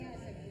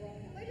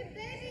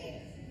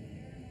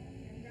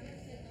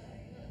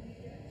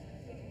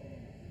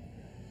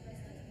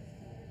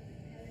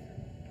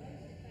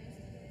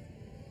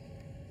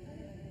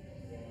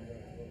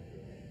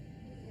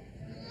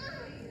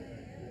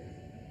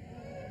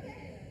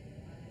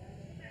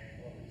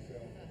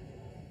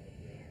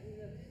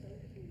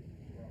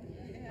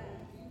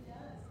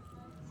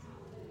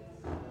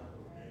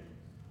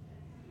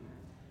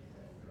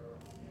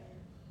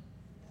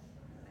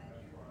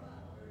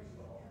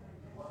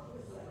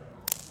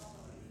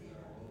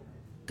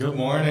Good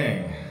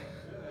morning.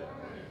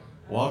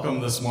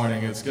 Welcome this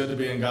morning. It's good to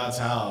be in God's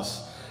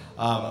house.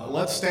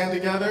 Let's stand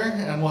together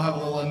and we'll have a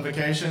little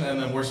invocation and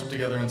then worship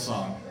together in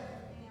song.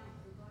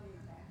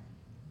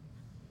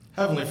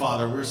 Heavenly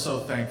Father, we're so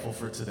thankful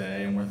for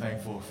today, and we're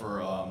thankful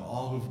for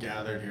all who've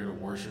gathered here to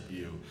worship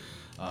you.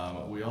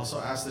 We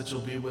also ask that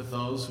you'll be with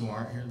those who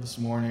aren't here this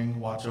morning.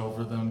 Watch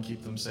over them,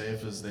 keep them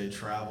safe as they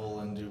travel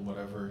and do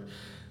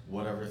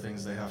whatever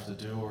things they have to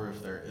do, or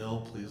if they're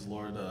ill, please,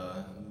 Lord,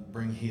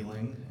 bring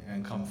healing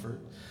and comfort.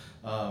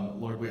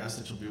 Lord, we ask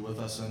that you'll be with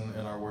us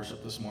in our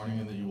worship this morning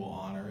and that you will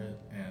honor it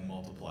and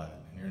multiply it.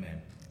 In your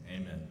name,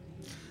 amen.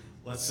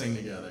 Let's sing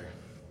together.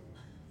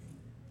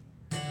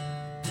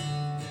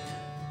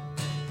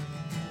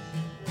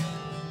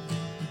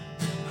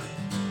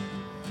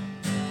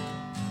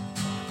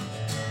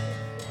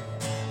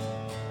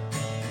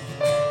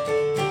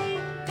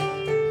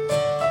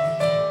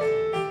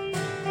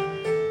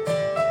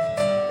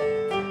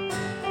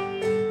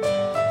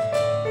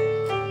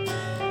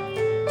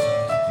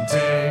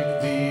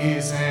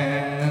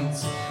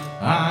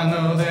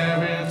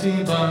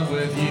 But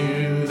with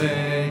you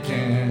they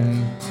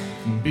can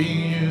be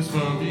used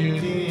for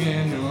beauty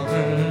in your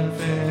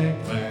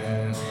perfect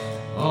plan.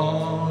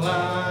 All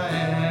I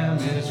am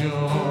is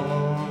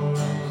yours.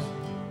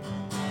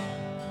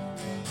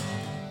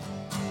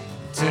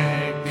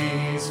 Take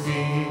these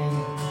feet,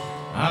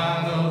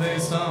 I know they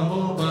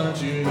stumble,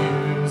 but you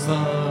use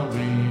the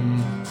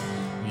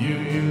weak, you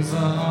use the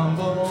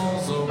humble,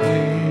 so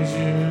please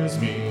use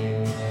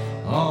me.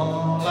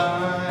 All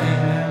I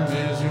am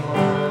is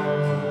yours.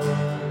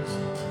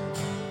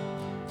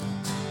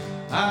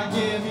 I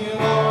give you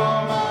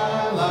all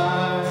my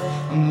life,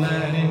 I'm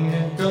letting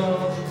it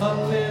go,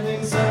 a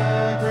living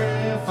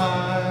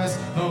sacrifice,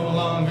 no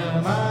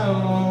longer my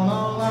own.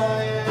 All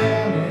I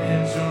am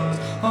is yours,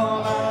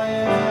 all I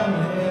am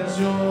is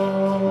yours.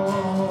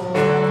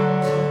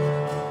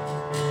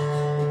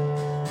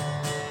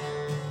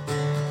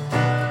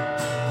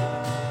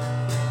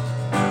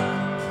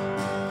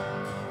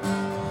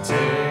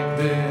 Take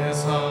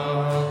this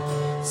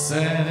heart,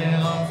 set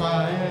it on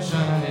fire,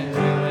 shine it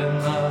in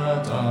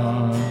the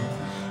dark.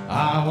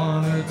 I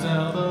want to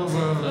tell the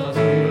world of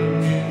who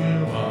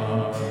you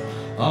are.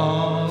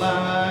 All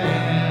I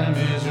am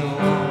is yours.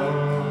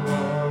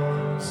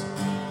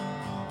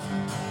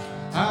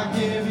 I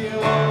give you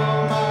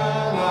all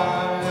my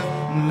life,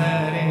 I'm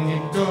letting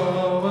it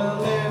go,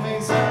 a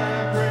living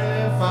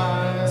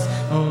sacrifice,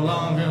 no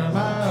longer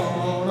my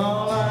own.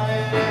 All I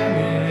am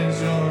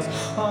is yours,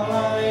 all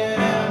I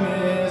am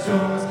is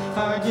yours.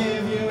 I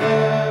give you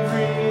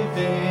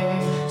everything,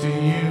 to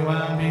you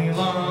I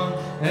belong,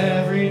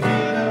 every beat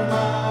of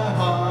my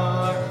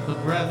heart, the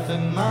breath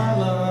in my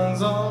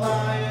lungs. All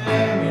I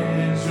am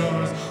is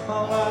yours,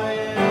 all I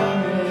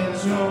am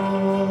is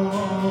yours.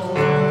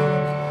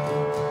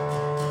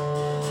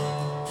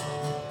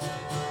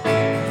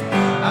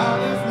 I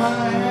lift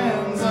my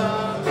hands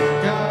up,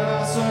 God,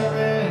 I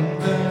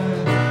surrender.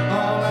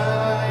 All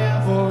I am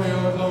for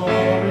your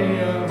glory,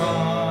 your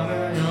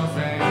honor, your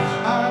fame. I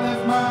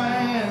lift my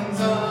hands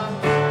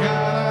up,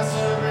 God, I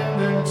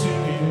surrender to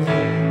you.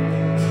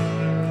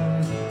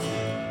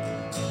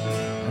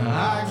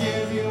 I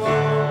give you all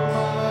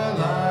my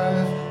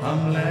life,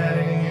 I'm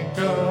letting it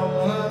go,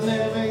 a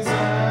living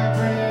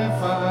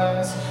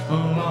sacrifice, no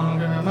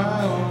longer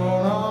my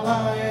own. All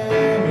I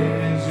am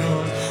is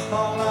yours,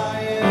 all I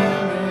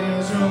am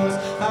is yours.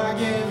 I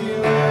give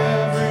you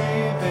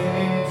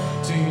everything,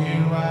 to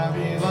you I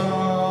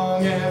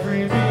belong,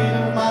 every beat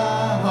of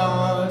my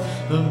heart,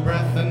 the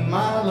breath in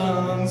my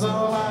lungs.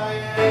 All I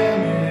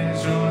am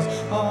is yours,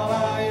 all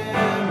I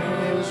am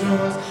is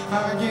yours.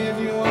 I give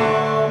you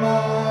all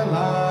my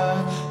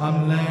life,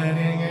 I'm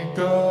letting it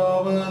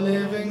go, a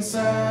living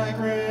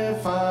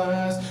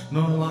sacrifice,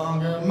 no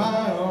longer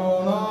my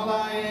own. All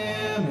I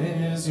am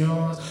is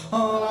yours,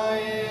 all I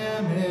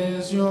am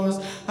is yours.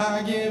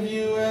 I give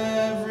you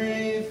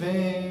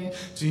everything,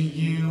 to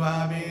you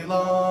I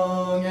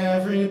belong,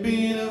 every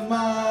beat of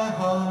my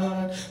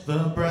heart,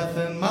 the breath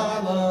in my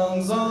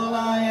lungs. All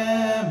I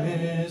am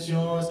is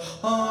yours,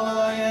 all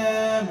I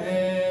am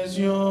is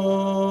yours.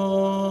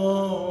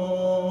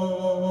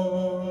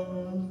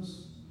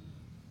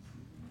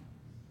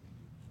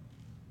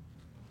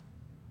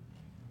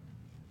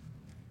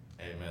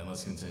 Amen.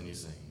 Let's continue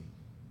singing.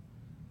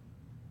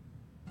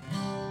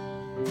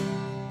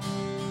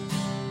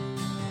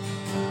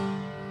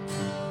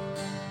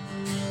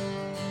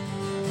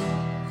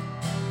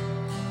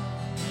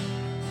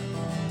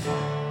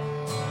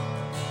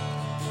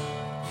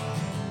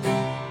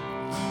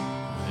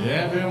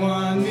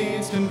 Everyone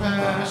needs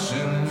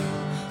compassion,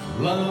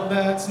 love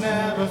that's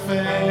never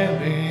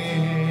failing.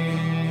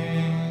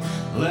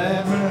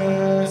 Let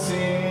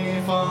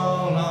mercy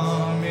fall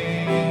on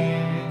me.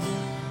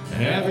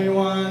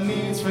 Everyone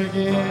needs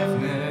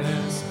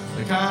forgiveness,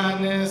 the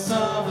kindness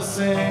of a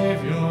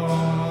Savior,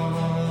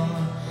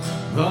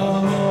 the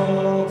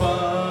hope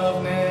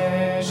of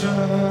nations.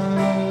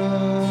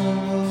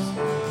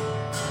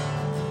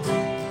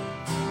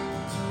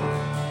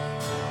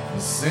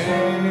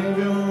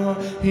 Savior,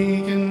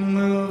 He can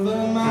move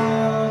the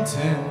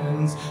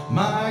mountains.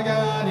 My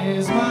God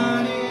is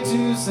mighty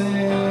to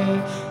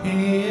save.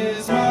 He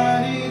is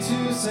mighty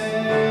to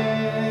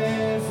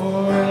save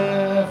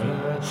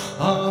forever.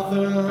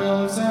 Author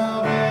of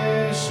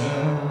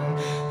salvation,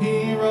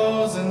 He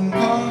rose and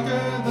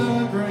conquered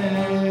the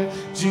grave.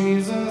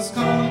 Jesus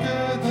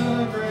conquered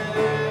the grave.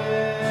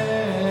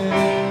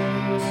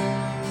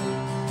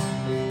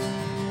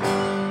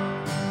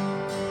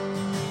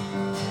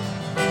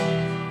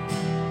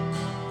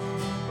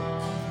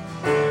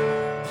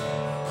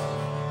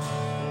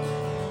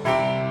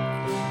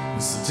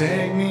 So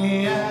take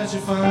me as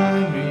you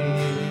find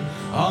me,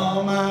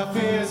 all my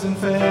fears and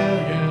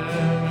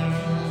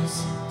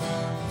failures.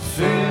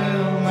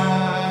 Fill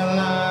my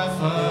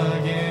life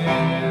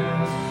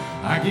again.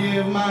 I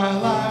give my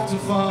life to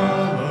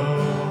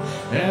follow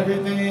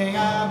everything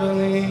I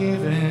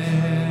believe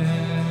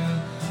in.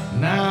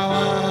 Now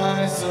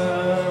I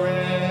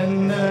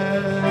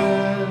surrender.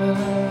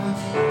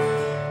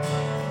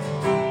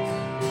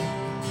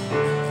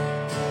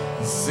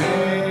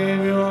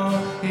 Savior,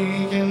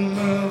 He can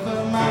move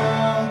the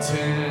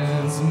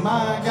mountains.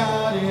 My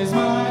God is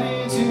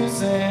mighty to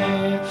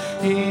save.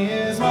 He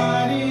is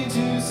mighty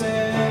to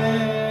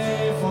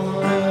save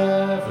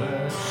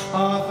forever.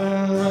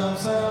 Author of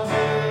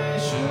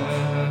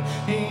salvation,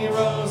 He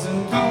rose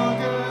and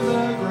conquered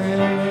the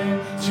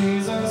grave.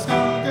 Jesus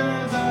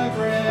conquered the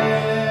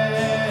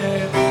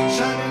grave.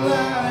 Shining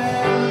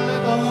light,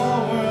 let the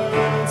whole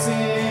world see.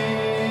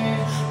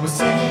 We're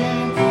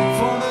singing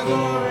for the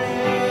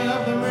glory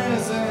of the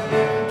risen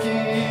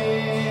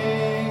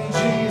King.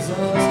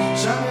 Jesus,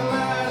 shining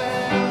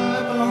light and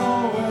let the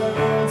whole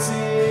world see.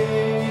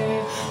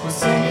 We're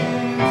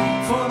singing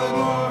for the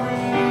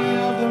glory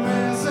of the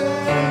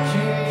risen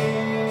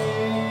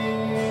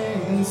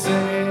King and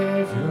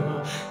Savior.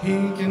 He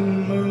can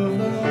move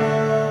the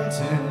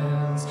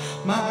mountains.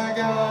 My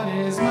God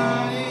is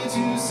mighty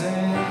to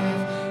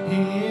save.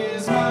 He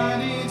is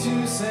mighty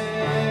to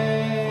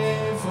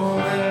save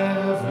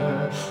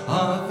forever.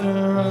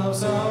 Author of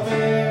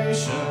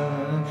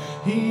salvation,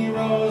 He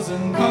rose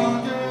and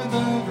conquered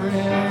the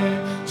grave.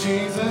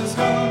 Jesus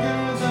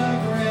conquered the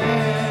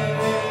grave.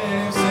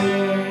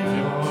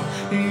 Savior,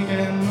 He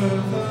can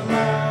move the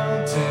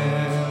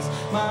mountains.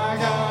 My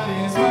God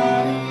is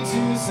mighty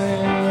to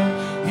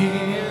save. He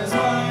is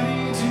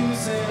mighty to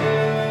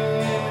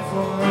save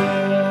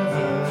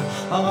forever.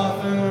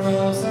 Author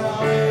of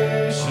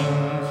salvation,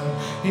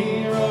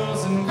 He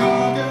rose and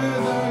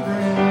conquered the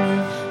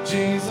grave.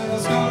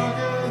 Jesus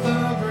conquered the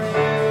grave.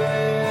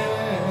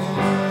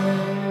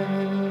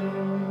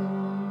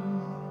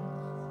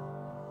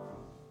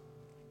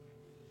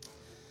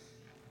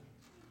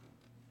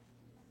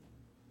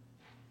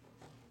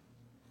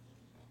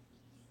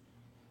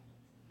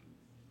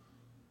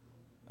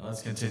 Now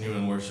let's continue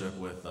in worship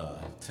with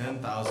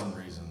 10,000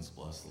 Reasons.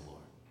 Bless the Lord.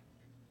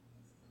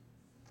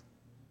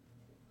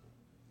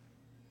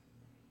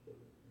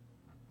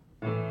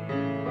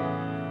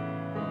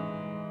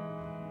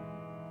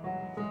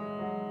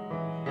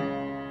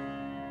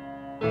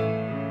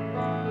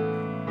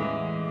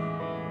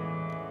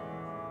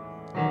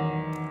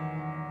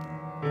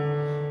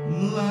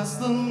 Bless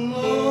the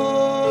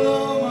Lord,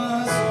 oh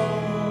my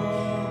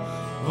soul,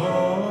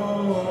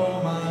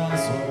 oh my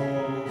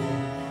soul.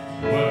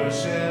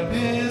 Worship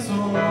His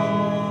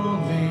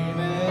holy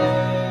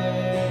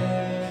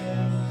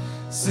name.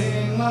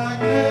 Sing like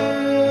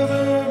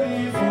never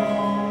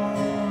before,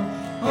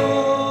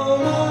 oh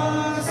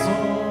my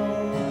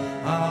soul.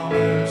 I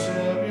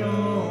worship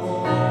Your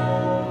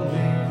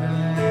holy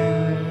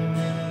name.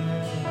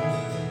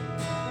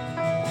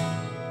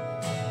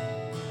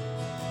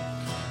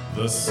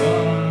 The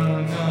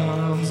sun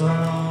comes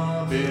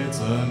up, it's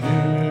a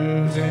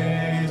new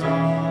day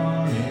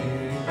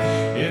dawning.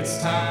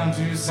 It's time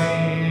to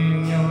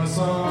sing Your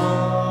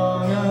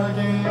song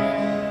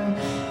again.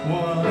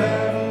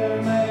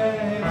 Whatever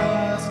may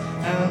pass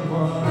and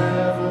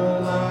whatever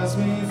lies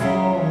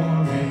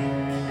before me,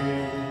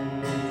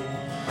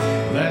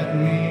 let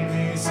me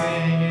be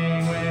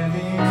singing when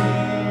the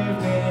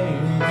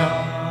evening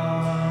comes.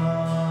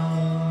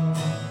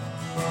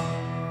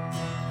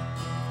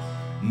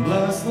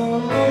 Bless the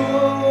Lord,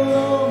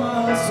 oh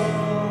my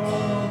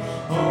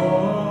soul,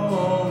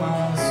 oh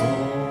my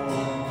soul.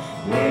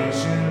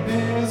 Worship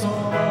His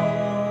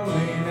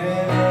holy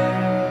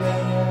name.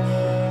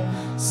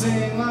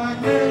 Sing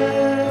like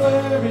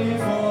never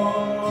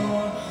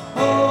before,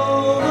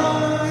 oh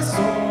my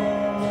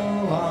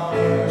soul. I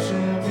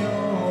worship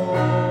Your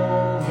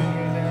holy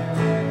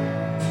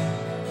name.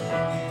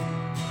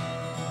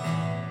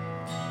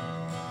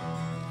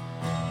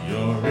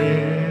 You're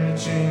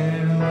rich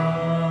in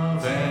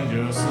love and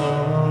You're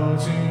slow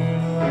to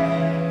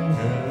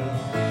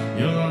anger.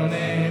 Your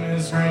name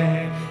is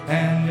great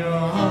and Your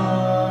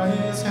heart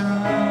is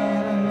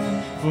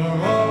kind. For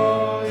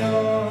all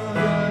Your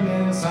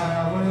goodness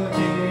I will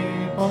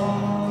keep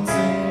on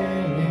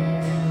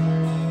singing.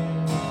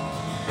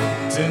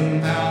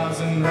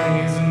 10,000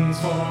 reasons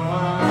for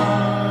my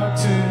heart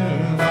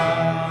to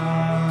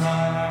find.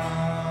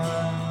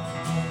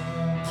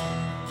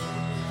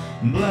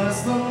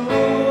 Bless the Lord,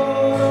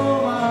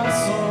 oh my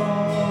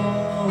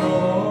soul,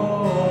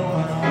 oh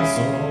my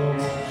soul.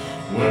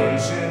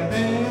 Worship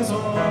His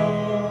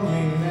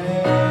holy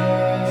name.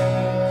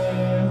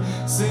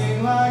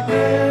 Sing like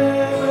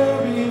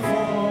never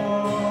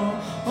before.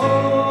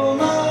 Oh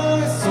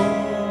my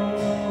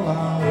soul, I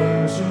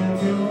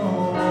worship Your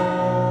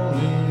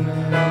holy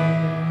name.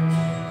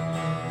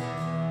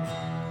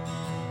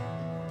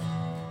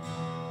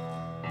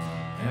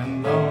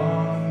 And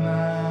on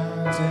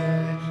that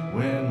day,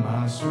 when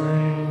my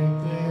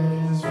strength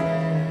is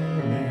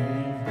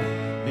failing,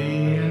 the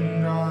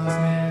end draws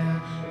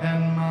near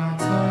and my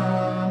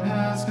time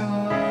has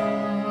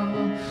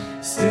come.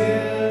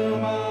 Still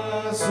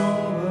my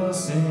soul will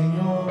sing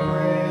Your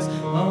praise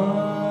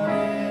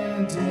unending.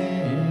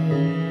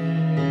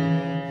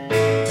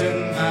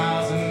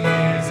 10,000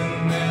 years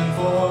and then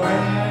forevermore.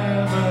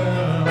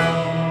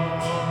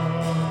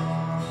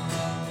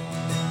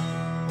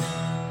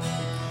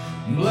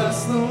 Bless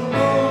the Lord,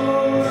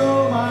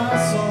 oh my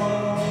soul,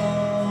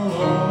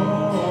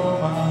 oh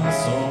my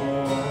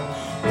soul.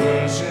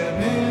 Worship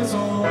His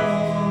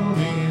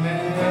holy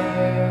name.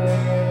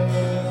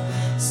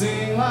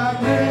 Sing like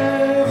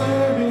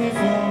never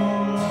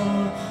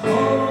before.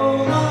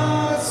 Oh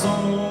my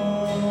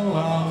soul, I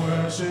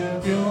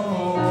worship Your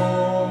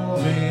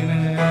holy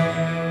name.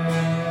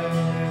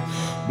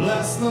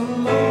 Bless the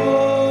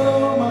Lord,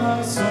 oh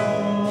my soul,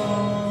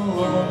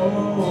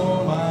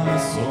 oh my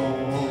soul.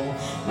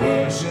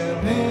 Worship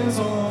His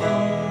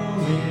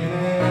holy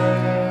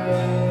name.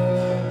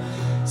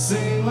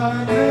 Sing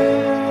like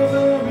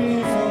never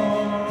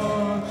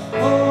before.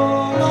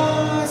 Oh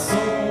my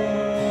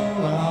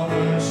soul, I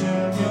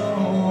worship Your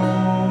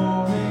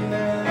holy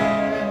name.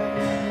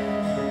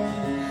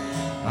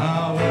 I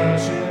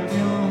worship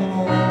Your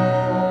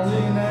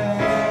holy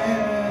name.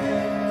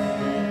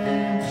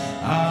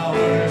 I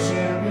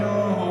worship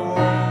Your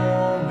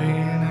holy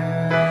name.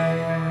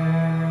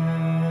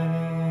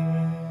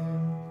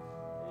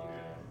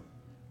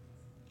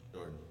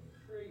 Jordan.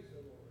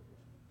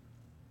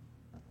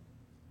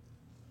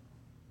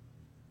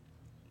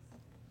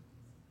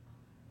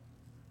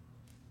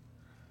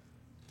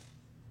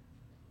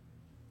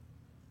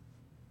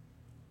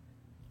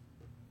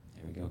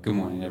 There we go. Good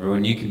morning,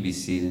 everyone. You can be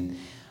seated.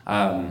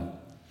 I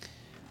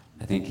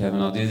think, Kevin,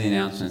 I'll do the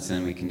announcements, and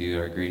then we can do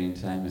our greeting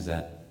time. Is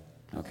that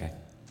okay?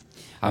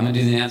 I'm going to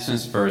do the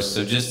announcements first.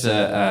 So just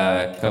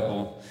a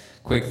couple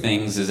quick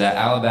things is that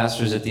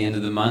Alabaster's at the end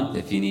of the month.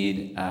 If you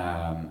need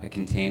a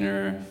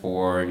container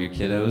for your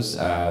kiddos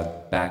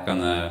back on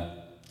the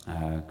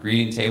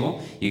greeting table,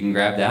 you can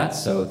grab that.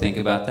 So think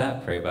about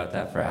that. Pray about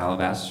that for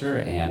Alabaster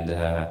and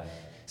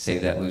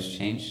save that loose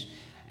change.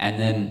 And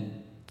then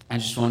I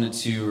just wanted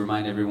to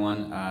remind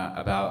everyone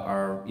about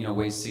our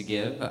ways to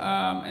give,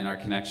 and our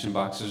connection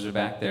boxes are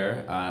back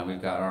there. We've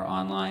got our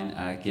online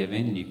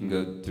giving, and you can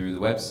go through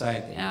the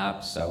website, the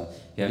app. So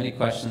if you have any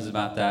questions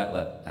about that,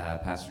 let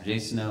Pastor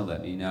Jason know,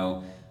 let me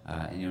know,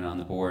 anyone on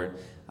the board.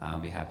 I'll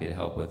be happy to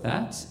help with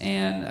that.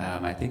 And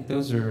I think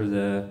those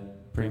are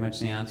pretty much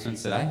the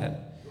announcements that I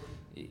had.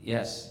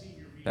 Yes,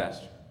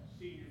 Pastor.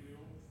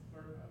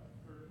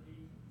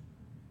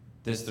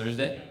 This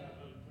Thursday?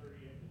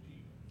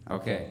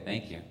 Okay,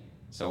 thank you.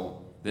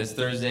 So this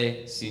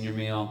Thursday, senior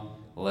meal,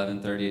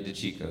 11:30 at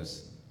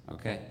DeChico's.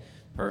 Okay,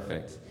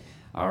 perfect.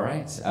 All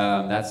right,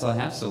 that's all I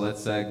have. So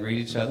let's greet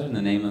each other in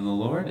the name of the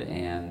Lord,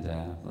 and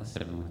bless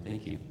everyone.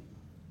 Thank you.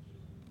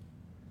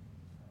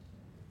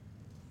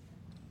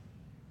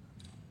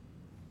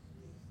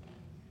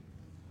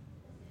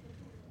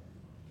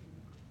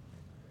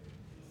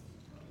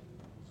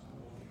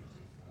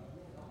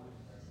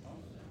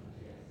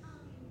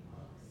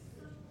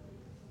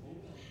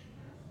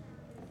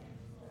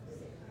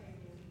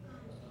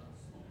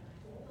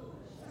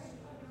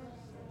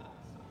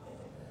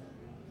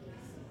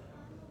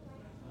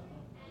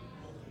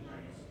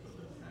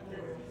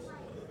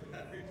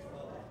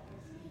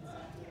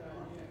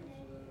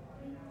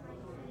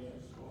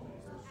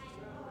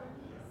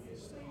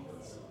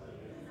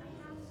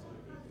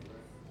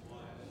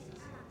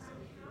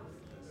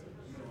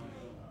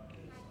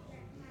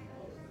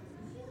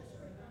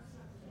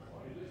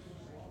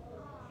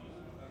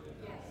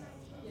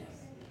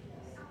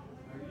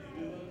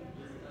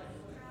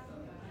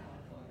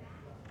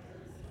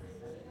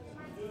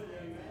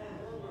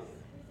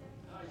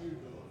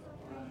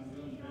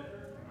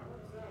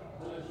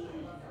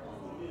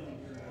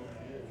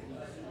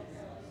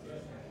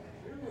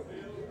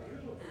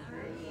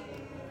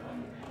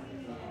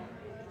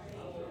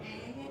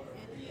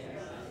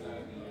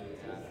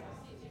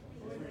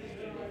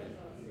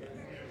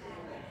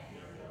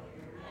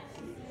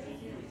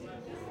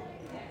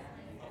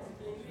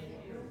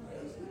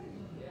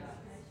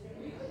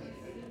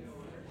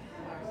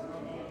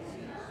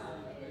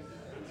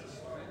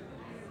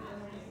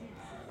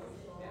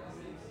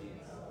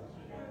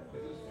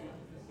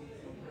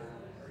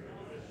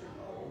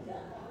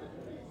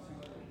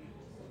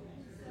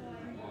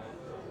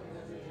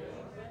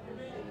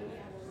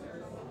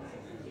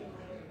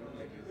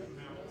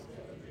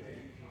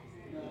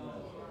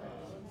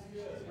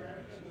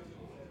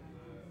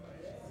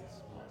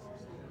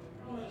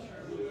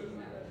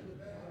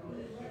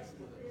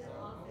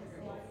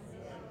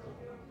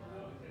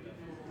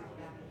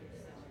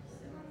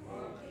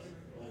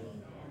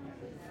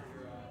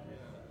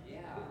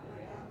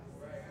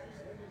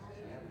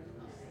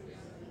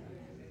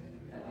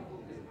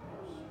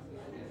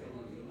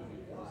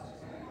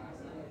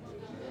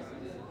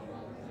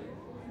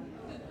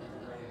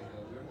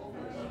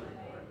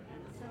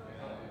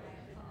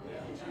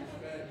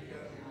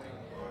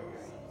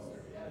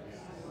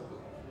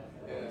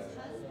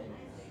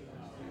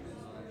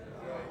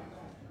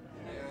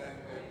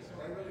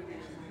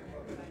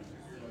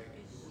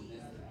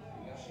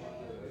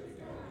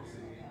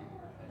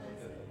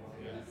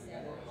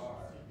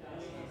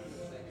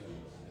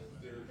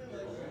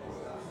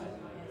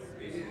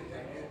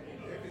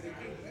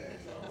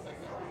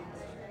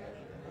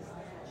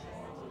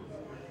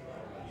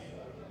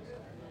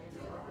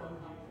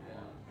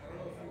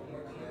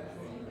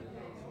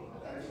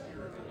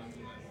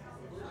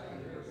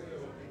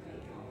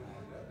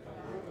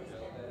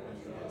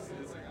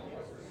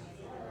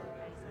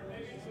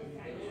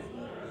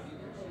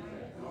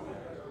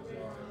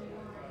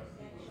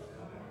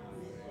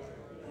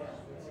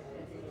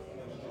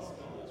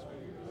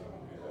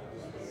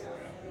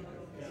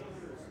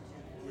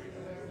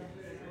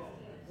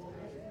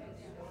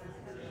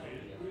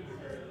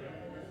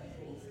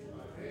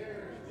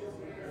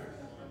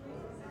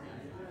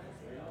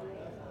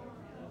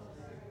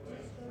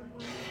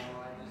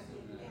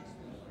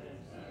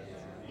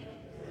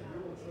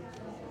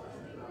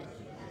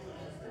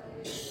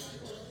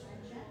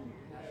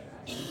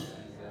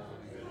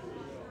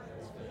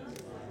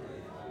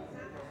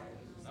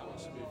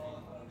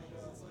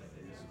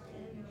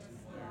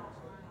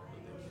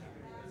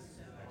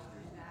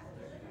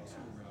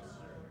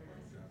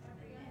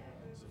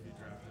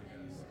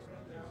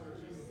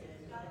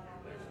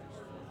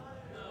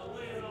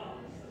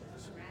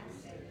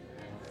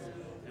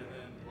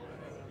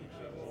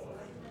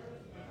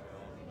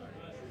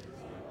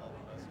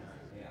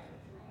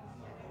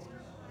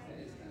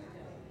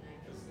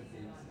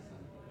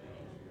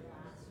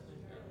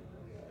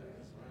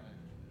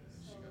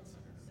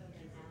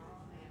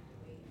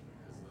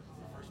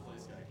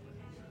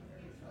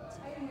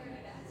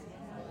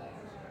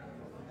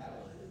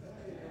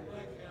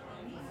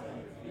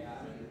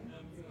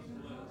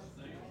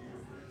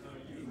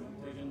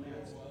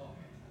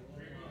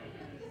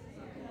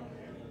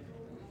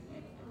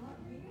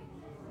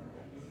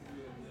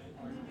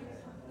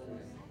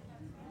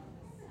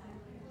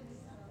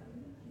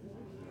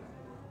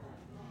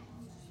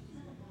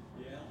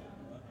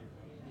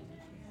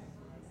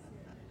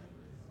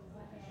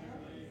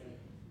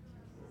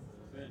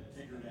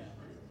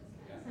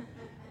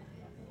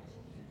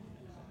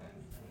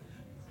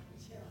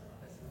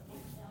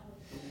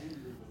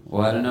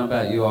 Well, I don't know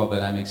about you all,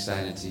 but I'm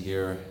excited to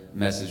hear a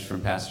message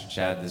from Pastor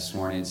Chad this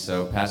morning.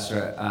 So,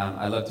 Pastor,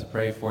 I'd love to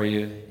pray for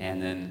you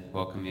and then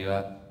welcome you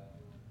up.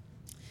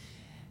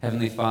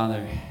 Heavenly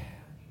Father,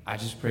 I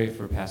just pray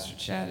for Pastor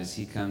Chad as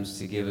he comes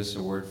to give us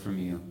a word from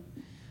you.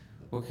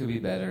 What could be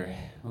better?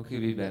 What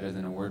could be better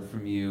than a word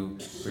from you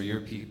for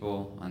your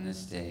people on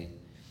this day?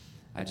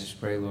 I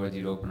just pray, Lord,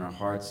 you'd open our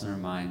hearts and our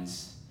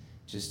minds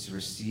just to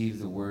receive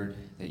the word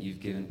that you've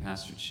given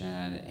Pastor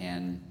Chad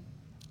and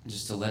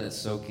just to let it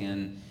soak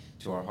in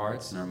to our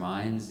hearts and our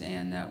minds,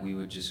 and that we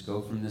would just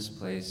go from this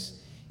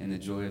place in the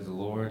joy of the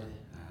Lord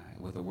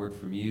with a word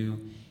from you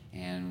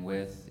and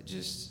with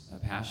just a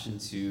passion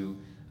to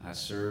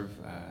serve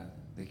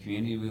the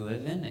community we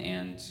live in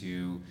and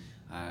to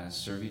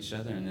serve each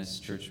other in this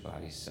church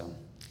body. So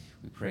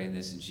we pray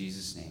this in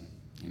Jesus' name.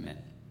 Amen.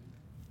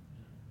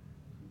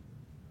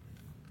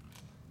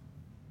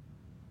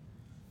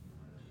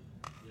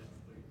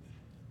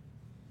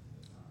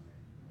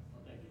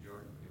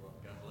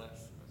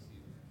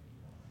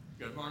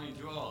 Good morning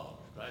to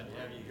all. Glad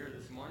to have you here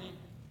this morning.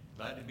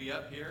 Glad to be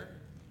up here.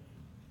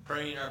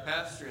 Praying our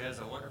pastor has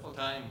a wonderful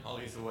time while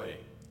he's away,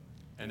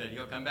 and that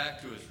he'll come back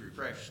to us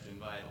refreshed and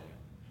vital.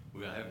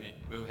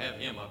 We'll have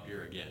him up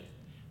here again.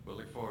 We'll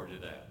look forward to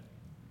that.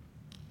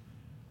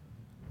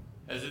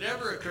 Has it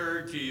ever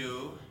occurred to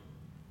you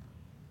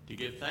to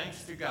give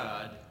thanks to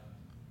God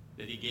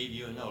that he gave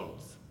you a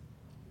nose?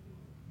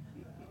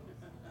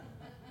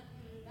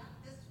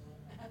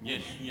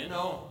 You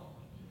know,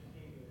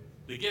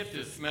 the gift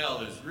of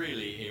smell is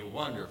really a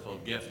wonderful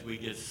gift. We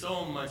get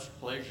so much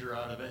pleasure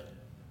out of it.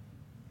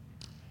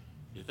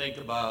 You think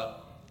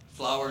about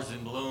flowers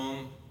in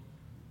bloom,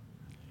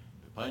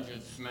 the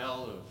pungent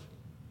smell of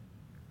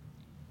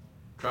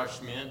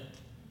crushed mint,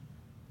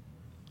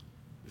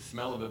 the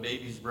smell of a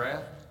baby's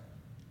breath,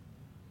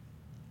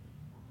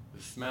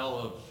 the smell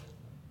of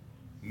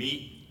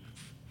meat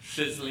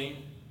sizzling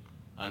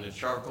on a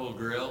charcoal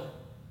grill.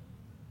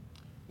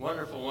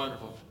 Wonderful,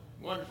 wonderful,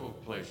 wonderful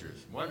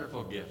pleasures,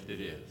 wonderful gift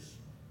it is.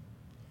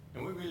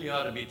 And we really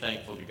ought to be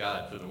thankful to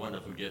God for the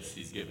wonderful gifts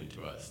he's given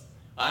to us.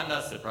 I'm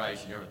not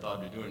surprised you never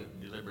thought of doing it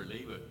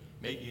deliberately, but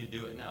maybe you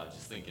do it now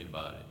just thinking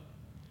about it.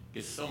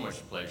 Get so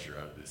much pleasure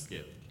out of this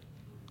gift.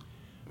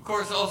 Of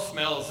course, all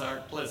smells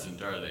aren't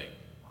pleasant, are they?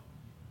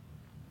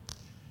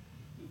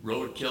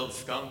 Road-killed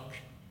skunk,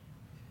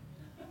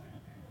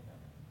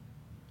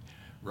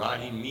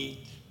 rotting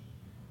meat,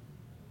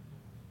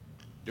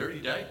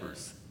 dirty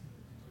diapers.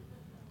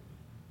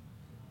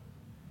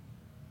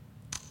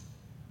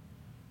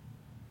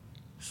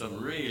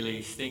 Some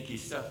really stinky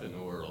stuff in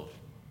the world.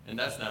 And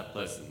that's not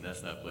pleasant,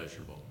 that's not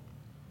pleasurable.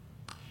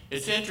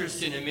 It's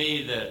interesting to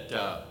me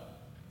that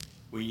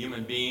we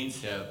human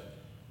beings have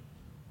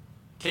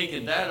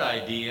taken that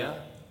idea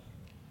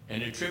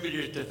and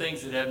attributed it to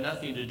things that have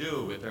nothing to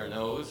do with our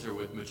nose or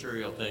with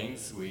material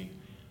things.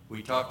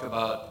 We talk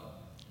about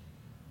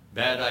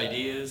bad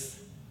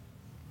ideas,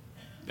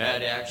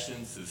 bad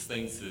actions as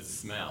things that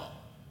smell.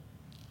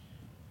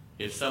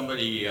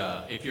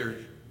 If you're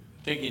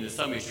thinking that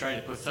somebody's trying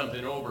to put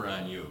something over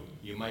on you,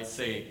 you might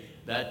say,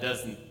 that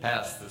doesn't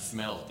pass the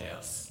smell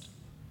test.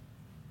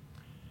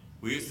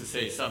 We used to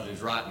say something's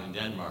rotten in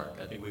Denmark.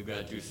 I think we've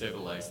got too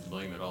civilized to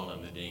blame it all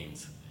on the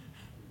Danes.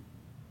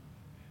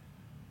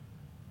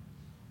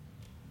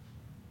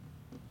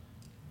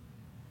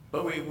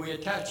 But we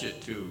attach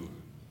it to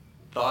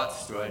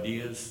thoughts, to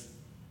ideas,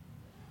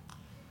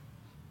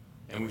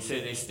 and we say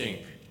they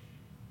stink.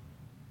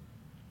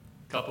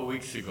 A couple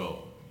weeks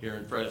ago, here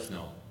in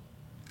Fresno,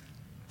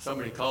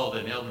 somebody called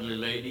an elderly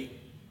lady,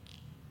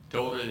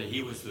 told her that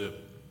he was the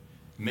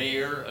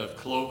mayor of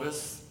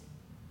Clovis,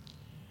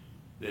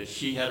 that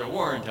she had a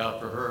warrant out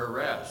for her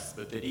arrest,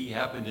 but that he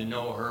happened to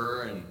know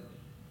her and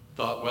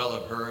thought well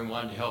of her and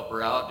wanted to help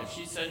her out. If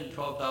she sent him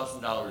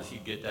 $12,000,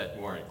 he'd get that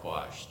warrant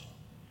quashed.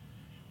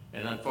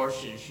 And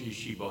unfortunately,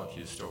 she bought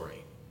his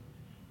story.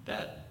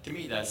 To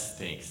me, that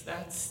stinks.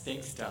 That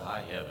stinks to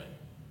high heaven.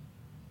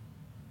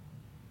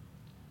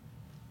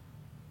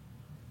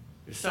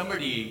 If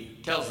somebody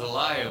tells a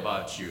lie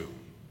about you,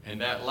 and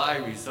that lie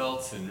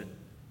results in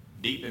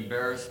deep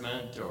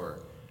embarrassment or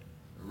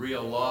a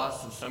real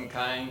loss of some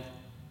kind,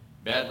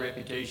 bad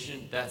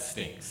reputation, that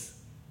stinks.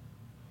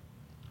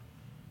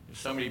 If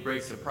somebody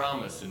breaks a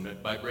promise,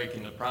 and by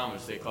breaking the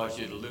promise they cause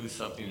you to lose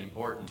something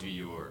important to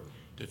you or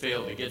to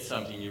fail to get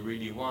something you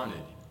really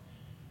wanted,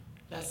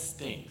 that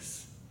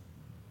stinks.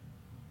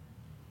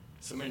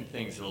 So many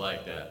things are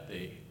like that.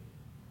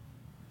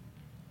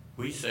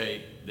 We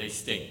say they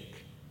stink.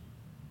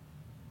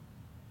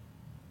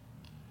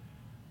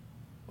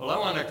 Well, I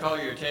want to call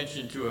your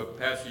attention to a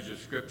passage of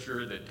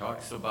scripture that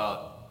talks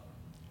about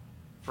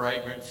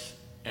fragrance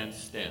and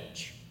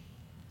stench.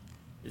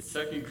 It's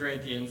 2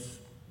 Corinthians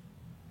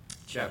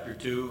chapter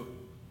 2,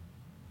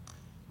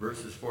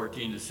 verses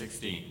 14 to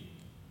 16.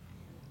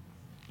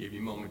 Give you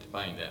a moment to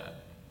find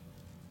that.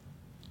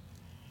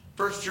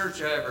 First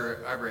church I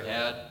ever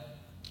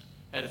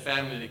had a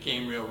family that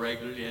came real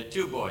regularly. Had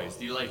two boys,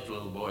 delightful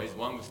little boys.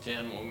 One was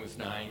 10, one was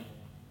 9.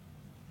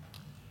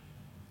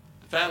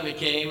 The family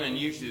came, and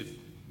usually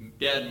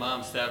Dad and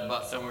Mom sat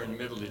about somewhere in the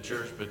middle of the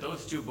church, but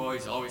those two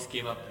boys always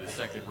came up to the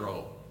second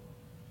row.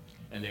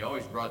 And they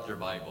always brought their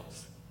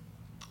Bibles.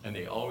 And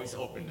they always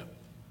opened them.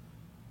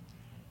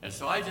 And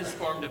so I just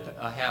formed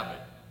a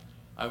habit.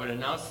 I would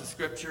announce the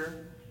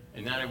scripture,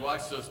 and then I'd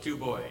watch those two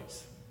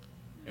boys.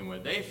 And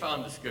when they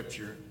found the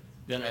scripture,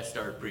 then I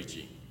started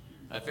preaching.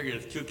 I figured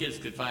if two kids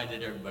could find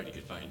it, everybody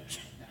could find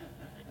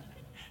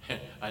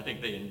it. I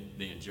think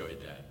they enjoyed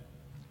that.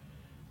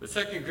 But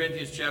 2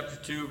 Corinthians chapter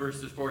 2,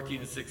 verses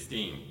 14 and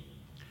 16.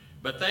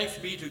 But thanks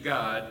be to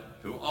God,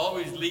 who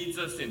always leads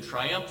us in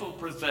triumphal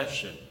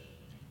procession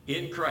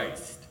in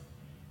Christ,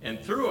 and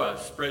through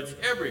us spreads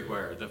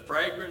everywhere the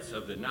fragrance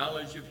of the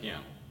knowledge of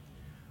him.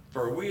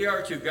 For we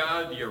are to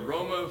God the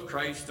aroma of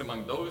Christ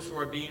among those who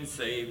are being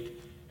saved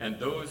and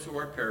those who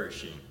are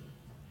perishing.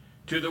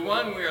 To the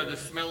one we are the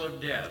smell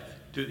of death,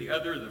 to the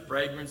other the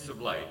fragrance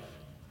of life.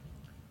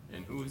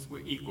 And who is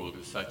equal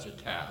to such a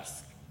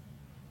task?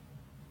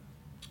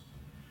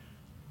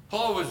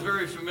 Paul was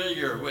very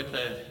familiar with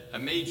a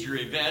major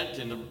event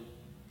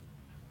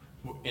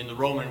in the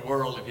Roman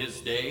world of his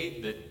day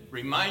that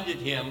reminded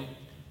him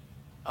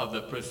of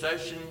the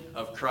procession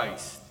of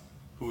Christ,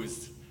 who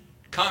has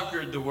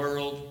conquered the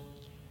world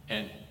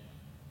and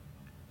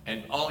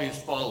all his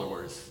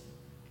followers,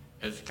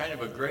 as kind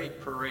of a great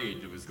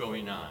parade that was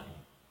going on.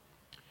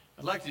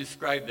 I'd like to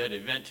describe that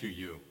event to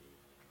you.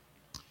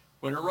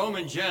 When a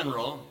Roman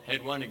general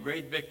had won a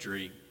great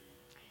victory,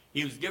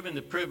 he was given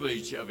the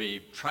privilege of a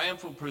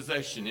triumphal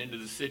procession into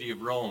the city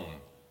of Rome.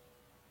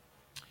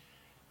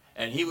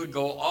 And he would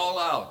go all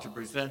out to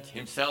present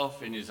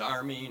himself and his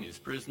army and his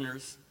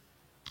prisoners.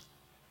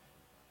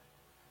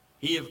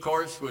 He, of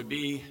course, would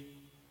be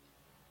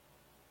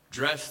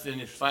dressed in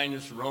his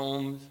finest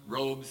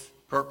robes,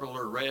 purple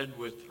or red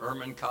with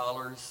ermine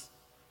collars,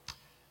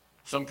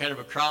 some kind of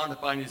a crown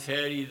upon his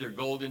head, either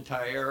golden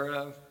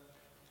tiara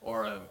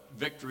or a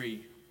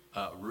victory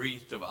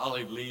wreath of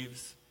olive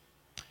leaves.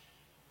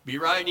 Be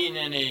riding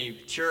in a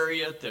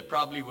chariot that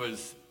probably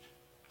was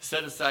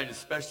set aside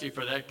especially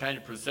for that kind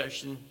of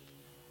procession,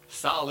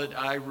 solid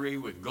ivory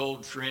with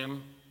gold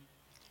trim,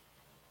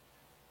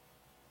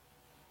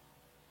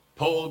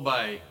 pulled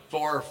by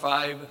 4 or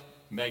 5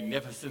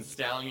 magnificent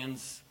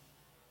stallions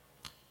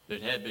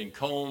that had been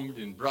combed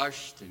and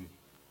brushed and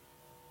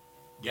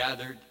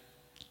gathered,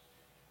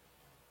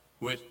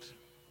 with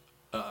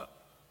a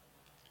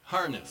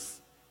harness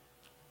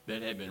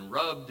that had been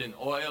rubbed in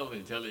oil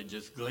until it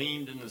just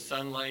gleamed in the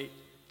sunlight,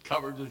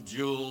 covered with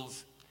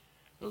jewels.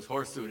 Those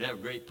horses would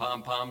have great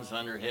pom-poms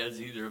on their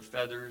heads, either of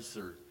feathers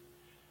or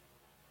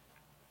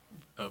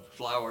of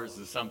flowers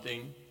or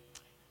something.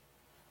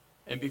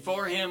 And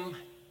before him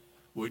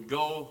would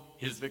go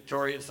his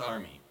victorious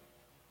army,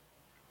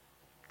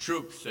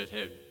 troops that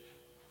had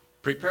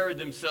prepared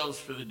themselves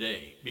for the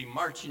day, be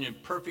marching in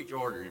perfect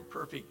order, in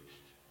perfect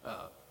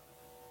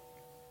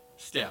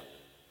step.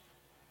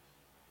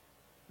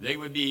 They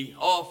would be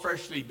all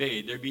freshly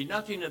bathed. There'd be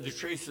nothing of the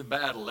trace of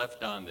battle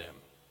left on them.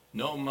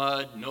 No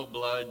mud, no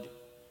blood.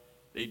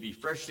 They'd be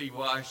freshly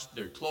washed.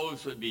 Their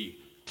clothes would be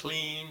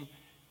clean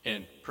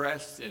and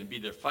pressed and be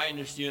their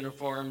finest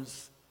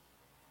uniforms.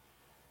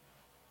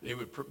 They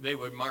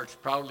would march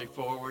proudly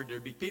forward.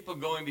 There'd be people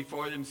going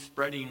before them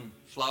spreading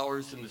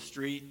flowers in the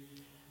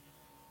street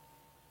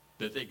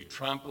that they could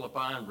trample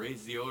upon,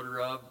 raise the odor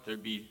of.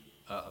 There'd be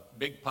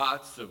big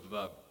pots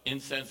of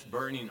incense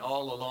burning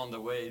all along the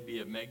way. It'd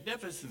be a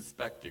magnificent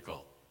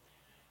spectacle.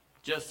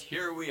 Just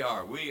here we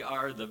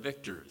are the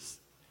victors.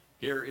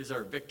 Here is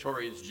our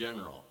victorious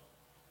general.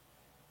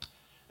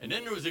 And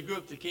then there was a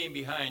group that came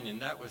behind,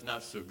 and that was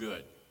not so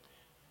good.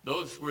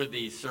 Those were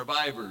the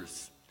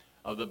survivors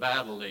of the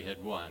battle they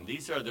had won.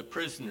 These are the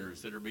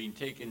prisoners that are being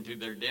taken to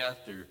their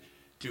death or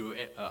to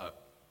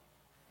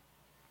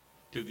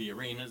the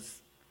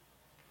arenas,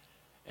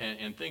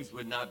 and things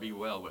would not be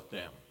well with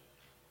them.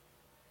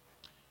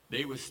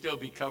 They would still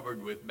be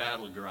covered with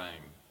battle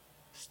grime,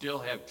 still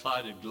have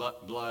clotted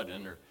blood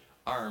in their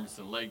arms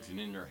and legs and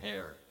in their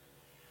hair.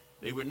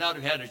 They would not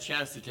have had a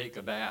chance to take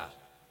a bath.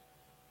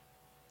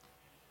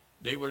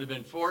 They would have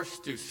been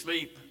forced to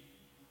sleep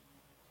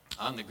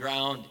on the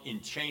ground in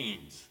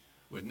chains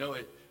with no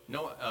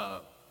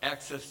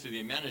access to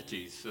the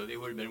amenities, so they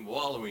would have been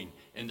wallowing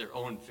in their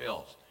own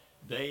filth.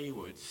 They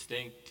would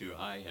stink to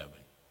high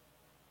heaven.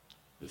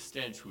 The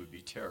stench would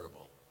be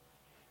terrible.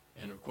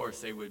 And of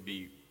course, they would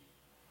be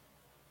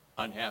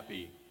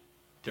unhappy,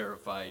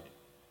 terrified,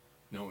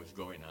 know what's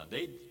going on.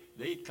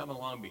 They'd come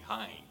along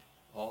behind,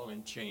 all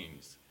in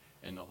chains,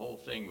 and the whole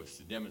thing was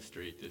to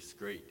demonstrate this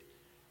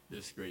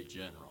great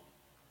general.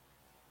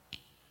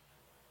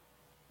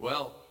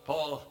 Well,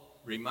 Paul,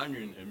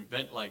 reminding an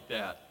event like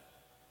that,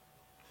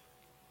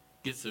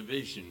 gets a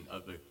vision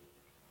of the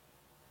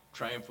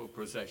triumphal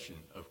procession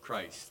of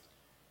Christ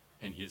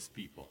and his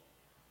people.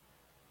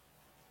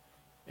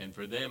 And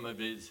for them, of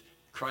his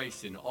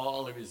Christ in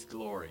all of his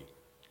glory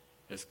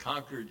has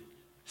conquered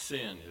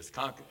sin, has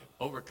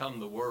overcome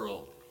the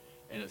world,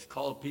 and has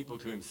called people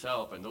to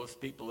himself, and those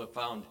people have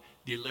found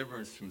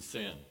deliverance from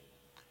sin.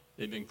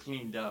 They've been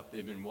cleaned up.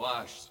 They've been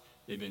washed.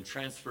 They've been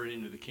transferred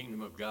into the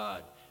kingdom of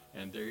God,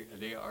 and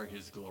they are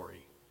his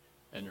glory,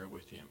 and they're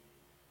with him.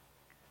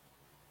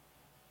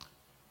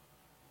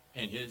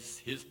 And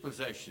his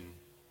possession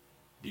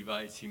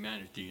divides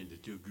humanity into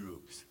two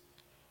groups.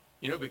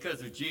 You know,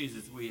 because of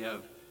Jesus, we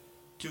have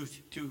two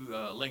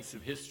lengths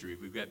of history.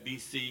 We've got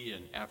BC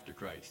and after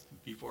Christ,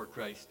 before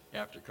Christ,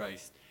 after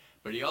Christ.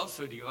 But he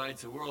also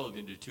divides the world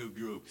into two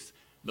groups: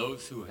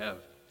 those who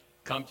have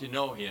come to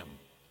know him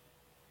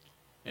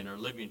and are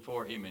living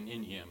for him and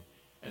in him,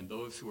 and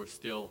those who are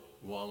still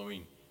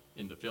wallowing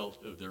in the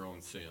filth of their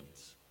own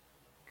sins.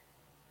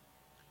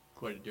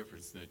 Quite a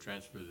difference in the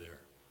transfer there.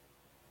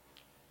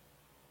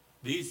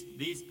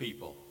 These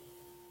people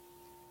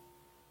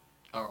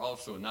are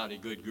also not a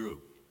good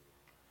group.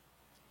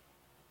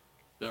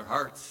 Their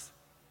hearts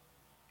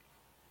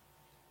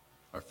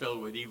are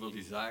filled with evil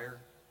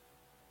desire,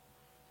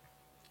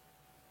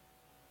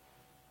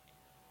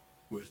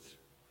 with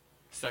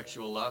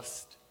sexual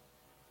lust,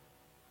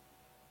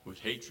 with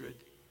hatred,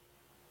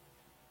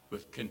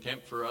 with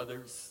contempt for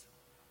others,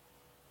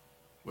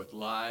 with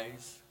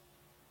lies.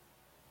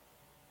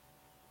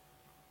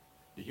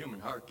 The human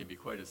heart can be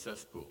quite a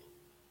cesspool.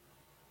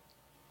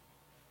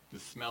 The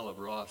smell of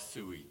raw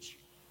sewage,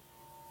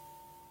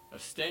 a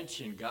stench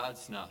in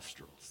God's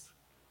nostrils.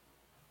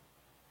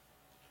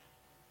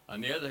 On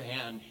the other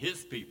hand,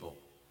 his people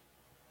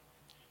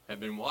have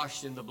been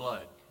washed in the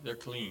blood. They're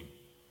clean.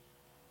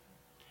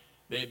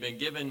 They've been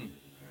given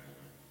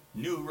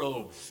new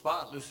robes,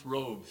 spotless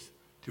robes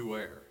to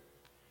wear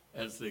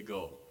as they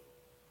go.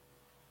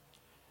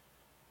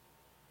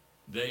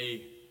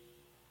 They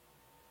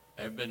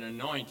have been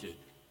anointed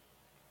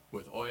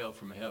with oil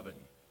from heaven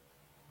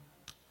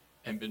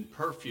and been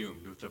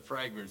perfumed with the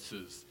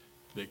fragrances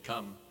that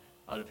come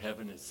out of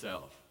heaven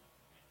itself.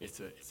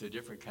 It's a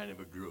different kind of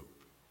a group.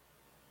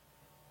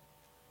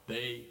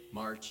 They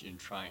march in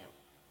triumph,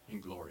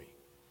 in glory.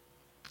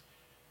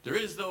 There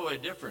is, though, a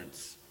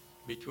difference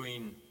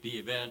between the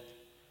event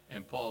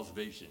and Paul's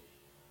vision.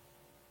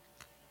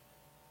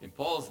 In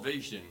Paul's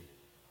vision,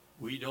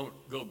 we don't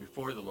go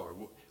before the Lord.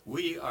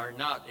 We are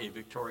not a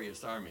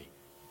victorious army.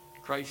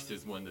 Christ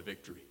has won the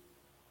victory.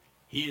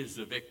 He is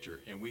the victor,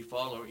 and we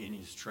follow in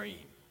his train.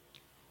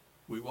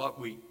 We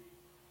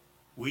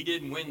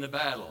didn't win the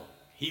battle.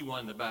 He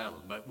won the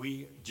battle, but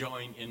we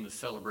join in the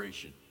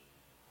celebration.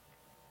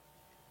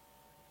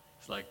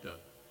 It's like the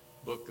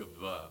book of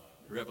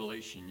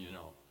Revelation, you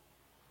know.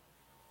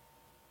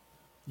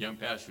 Young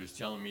pastor was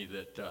telling me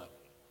that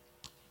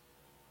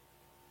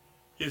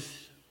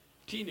his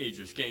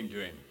teenagers came to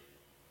him,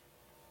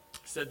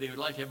 said they would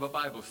like to have a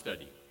Bible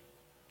study.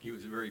 He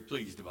was very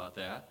pleased about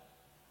that.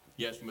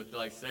 He asked them what they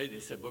like to say. They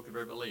said book of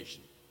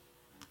Revelation.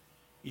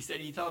 He said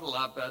he thought a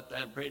lot about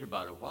that and prayed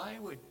about it.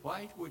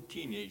 Why would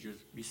teenagers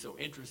be so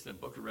interested in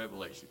the book of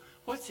Revelation?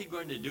 What's he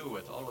going to do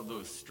with all of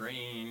those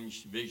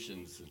strange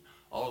visions and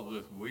all of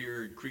those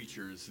weird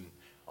creatures and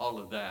all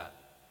of that?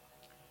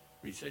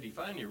 But he said he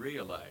finally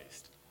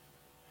realized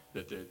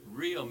that the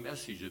real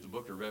message of the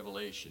book of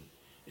Revelation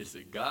is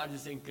that God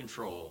is in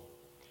control,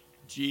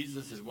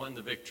 Jesus has won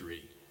the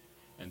victory,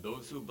 and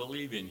those who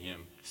believe in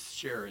him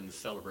share in the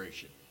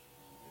celebration.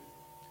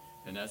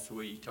 And that's the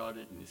way he taught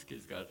it, and his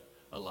kids got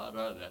a lot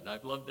out of that. And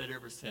I've loved that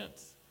ever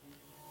since.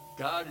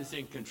 God is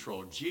in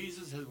control.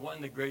 Jesus has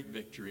won the great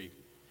victory.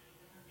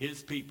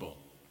 His people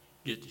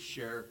get to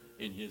share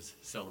in his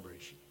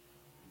celebration.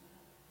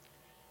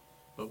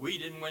 But we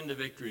didn't win the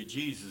victory.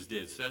 Jesus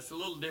did. So that's a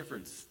little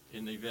difference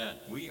in the event.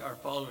 We are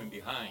following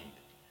behind.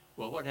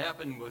 Well, what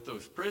happened with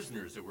those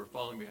prisoners that were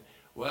following behind?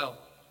 Well,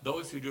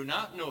 those who do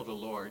not know the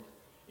Lord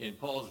in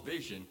Paul's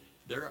vision,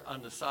 they're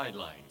on the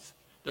sidelines.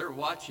 They're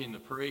watching the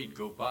parade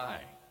go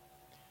by.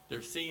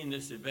 They're seeing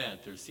this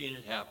event. They're seeing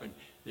it happen.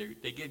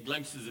 They get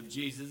glimpses of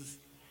Jesus.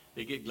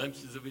 They get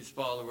glimpses of his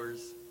followers.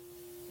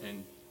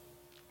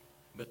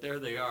 But there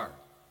they are.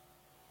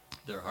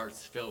 Their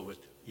hearts filled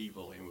with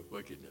evil and with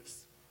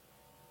wickedness.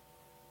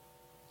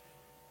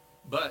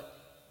 But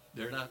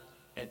they're not,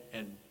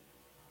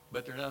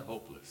 but they're not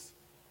hopeless.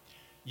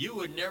 You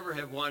would never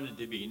have wanted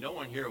to be, no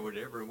one here would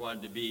ever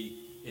want to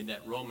be in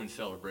that Roman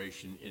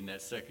celebration in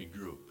that second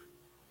group.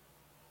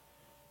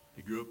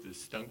 The group that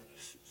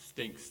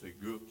stinks, the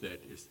group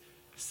that is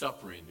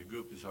suffering, the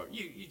group that's hard.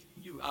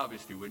 You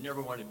obviously would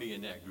never want to be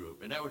in that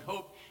group. And I would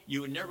hope you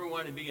would never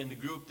want to be in the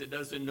group that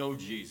doesn't know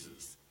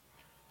Jesus,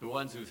 the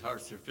ones whose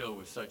hearts are filled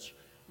with such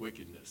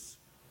wickedness,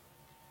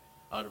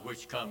 out of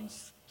which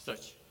comes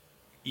such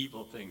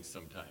evil things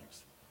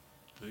sometimes.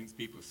 The things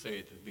people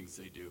say, the things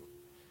they do.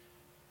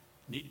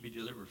 Need to be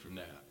delivered from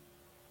that.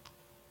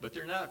 But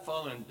they're not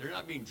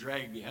being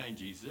dragged behind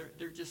Jesus.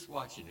 They're just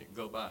watching it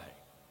go by.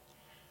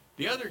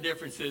 The other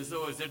difference is,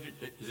 though, is that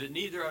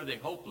neither are they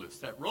hopeless.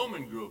 That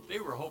Roman group, they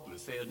were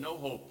hopeless. They had no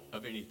hope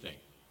of anything.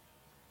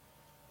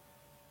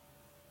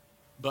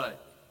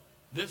 But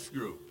this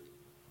group,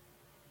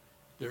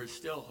 there is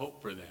still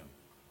hope for them.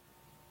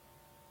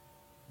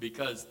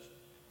 Because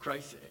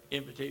Christ's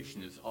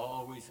invitation is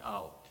always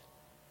out.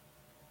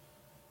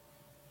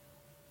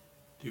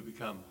 to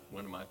become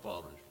one of my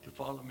followers, to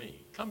follow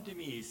me. Come to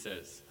me, he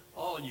says,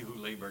 all you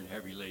who labor and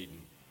heavy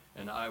laden,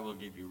 and I will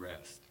give you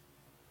rest.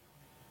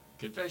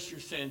 Confess your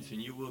sins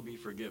and you will be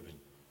forgiven.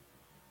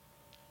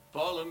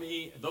 Follow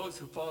me. Those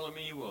who follow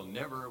me will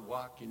never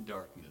walk in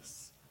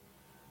darkness.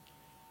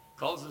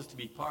 Calls us to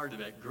be part of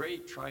that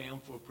great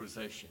triumphal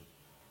procession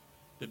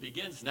that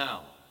begins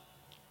now.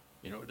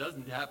 You know, it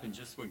doesn't happen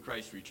just when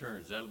Christ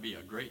returns. That'll be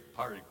a great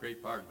part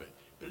of it.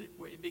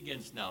 But it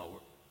begins now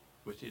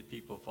with the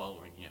people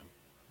following him.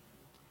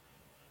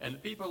 And the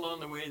people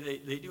along the way,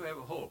 they do have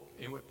a hope.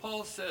 And what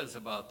Paul says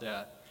about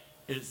that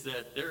is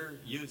that they're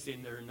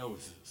using their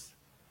noses.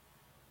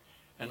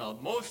 And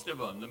most of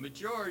them, the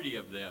majority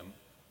of them,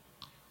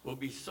 will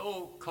be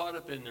so caught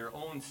up in their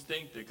own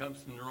stink that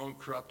comes from their own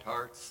corrupt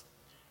hearts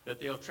that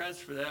they'll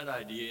transfer that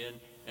idea in,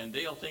 and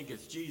they'll think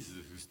it's Jesus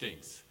who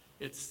stinks.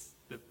 It's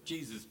the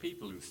Jesus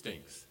people who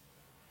stinks.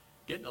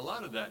 Getting a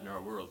lot of that in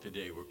our world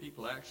today, where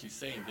people are actually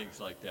saying things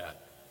like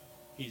that.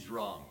 He's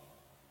wrong.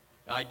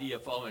 The idea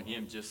of following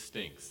him just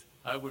stinks.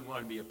 I wouldn't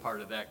want to be a part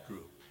of that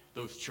group.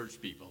 Those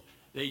church people,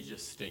 they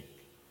just stink.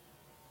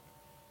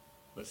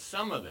 But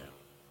some of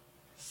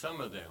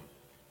them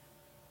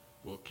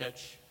will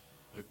catch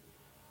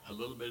a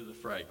little bit of the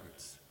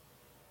fragrance.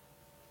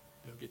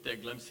 They'll get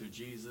that glimpse of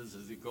Jesus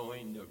as they're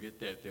going.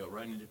 They'll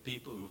run into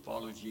people who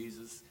follow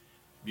Jesus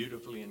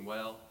beautifully and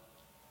well.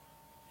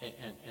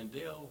 And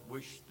they'll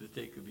wish that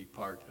they could be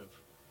part of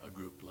a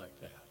group like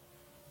that.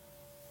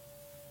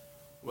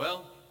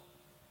 Well,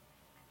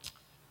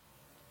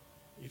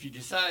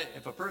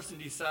 if a person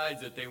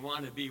decides that they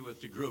want to be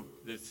with the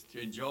group that's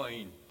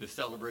enjoying the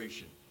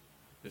celebration,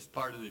 that's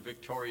part of the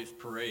victorious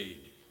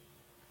parade,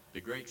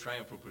 the great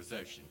triumphal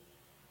procession,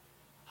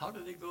 how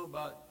do they go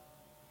about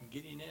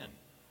getting in?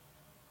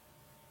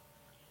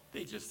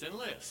 They just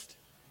enlist.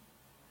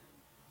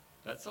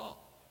 That's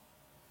all.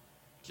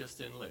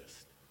 Just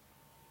enlist.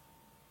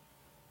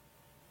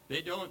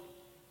 They don't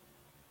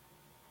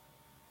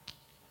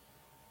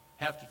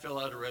have to fill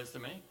out a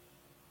resume.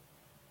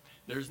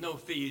 There's no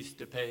fees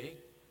to pay.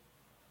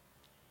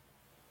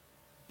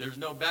 There's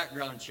no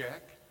background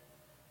check.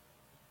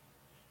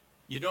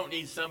 You don't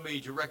need somebody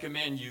to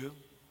recommend you.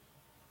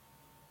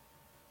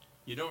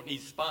 You don't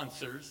need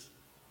sponsors.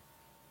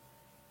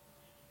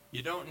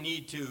 You don't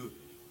need to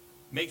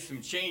make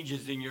some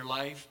changes in your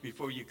life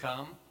before you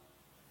come.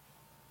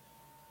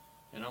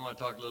 And I want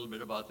to talk a little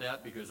bit about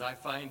that, because I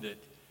find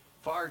that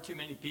far too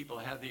many people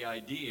have the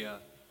idea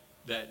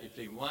that if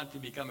they want to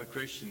become a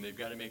Christian, they've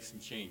got to make some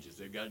changes.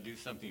 They've got to do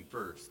something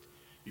first.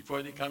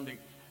 Before they come to,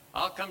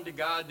 I'll come to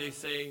God, they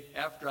say,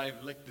 after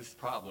I've licked this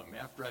problem,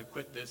 after I've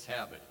quit this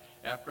habit,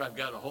 after I've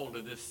got a hold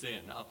of this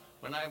sin.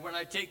 When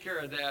I take care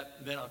of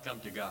that, then I'll come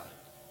to God.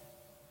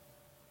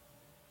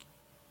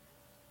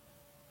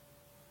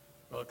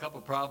 Well, a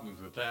couple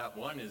problems with that.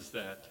 One is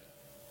that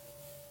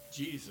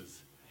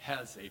Jesus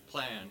has a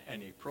plan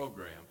and a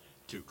program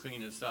to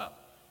clean us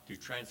up, to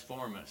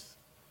transform us,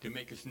 to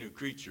make us new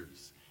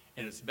creatures.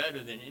 And it's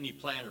better than any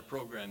plan or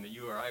program that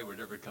you or I would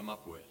ever come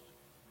up with.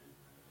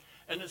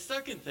 And the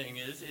second thing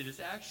is, it is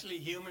actually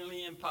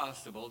humanly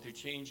impossible to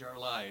change our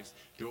lives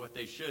to what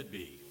they should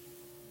be,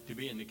 to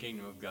be in the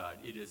kingdom of God.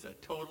 It is a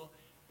total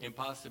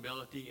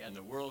impossibility, and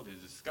the world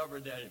has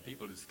discovered that, and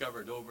people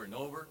discover it over and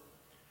over.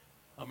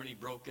 How many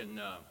broken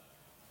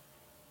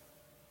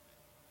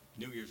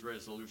New Year's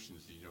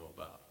resolutions do you know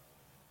about?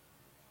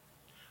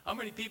 How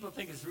many people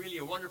think it's really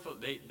a wonderful,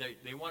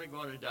 they want to go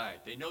on a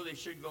diet. They know they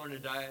should go on a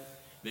diet.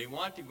 They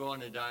want to go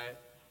on a diet.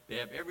 They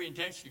have every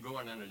intention to go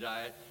on a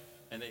diet,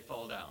 and they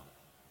fall down.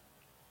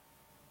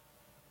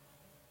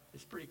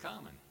 It's pretty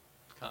common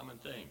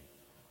thing.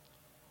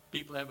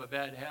 People have a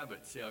bad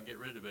habit, say, I'll get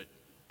rid of it.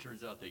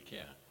 Turns out they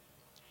can't.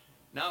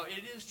 Now,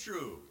 it is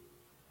true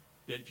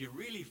that if you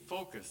really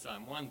focus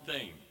on one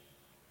thing,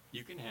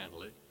 you can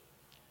handle it.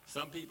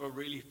 Some people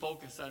really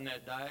focus on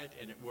that diet,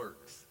 and it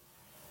works.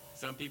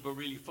 Some people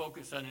really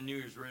focus on a New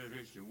Year's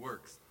resolution, it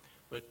works.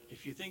 But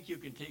if you think you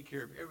can take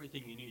care of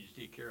everything you need to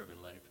take care of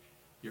in life,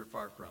 you're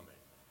far from it.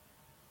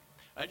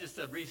 I just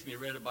recently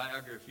read a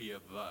biography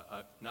of,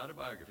 not a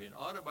biography, an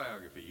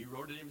autobiography. He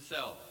wrote it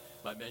himself,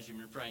 by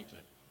Benjamin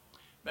Franklin.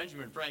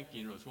 Benjamin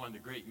Franklin was one of the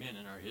great men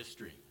in our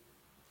history.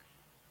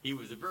 He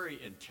was a very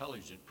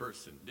intelligent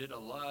person, did a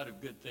lot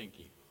of good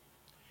thinking.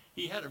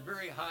 He had a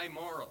very high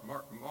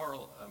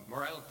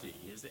morality.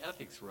 His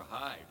ethics were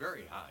high,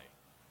 very high.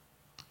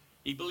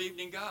 He believed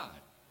in God,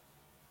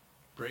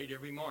 prayed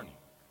every morning.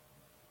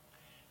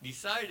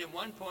 Decided at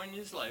one point in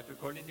his life,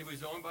 according to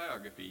his own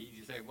biography,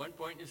 he said at one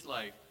point in his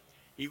life,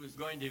 he was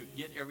going to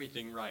get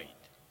everything right.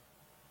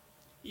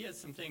 He had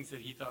some things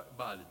that he thought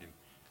bothered him.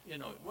 You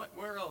know,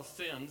 where else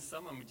sins,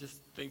 some of them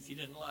just things he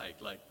didn't like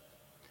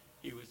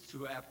he was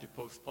too apt to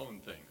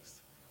postpone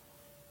things.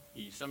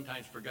 He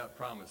sometimes forgot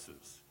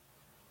promises.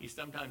 He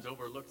sometimes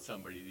overlooked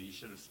somebody that he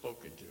should have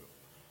spoken to.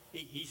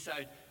 He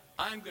said,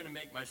 I'm going to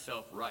make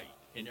myself right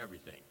in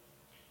everything.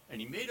 And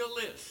he made a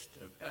list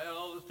of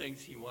all the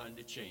things he wanted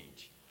to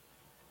change.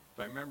 If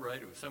I remember right,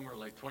 it was somewhere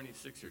like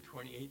 26 or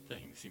 28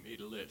 things. He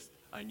made a list.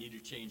 I need to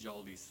change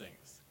all these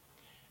things.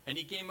 And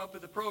he came up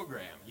with a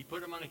program. He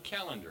put them on a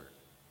calendar.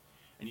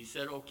 And he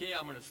said, okay,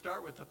 I'm going to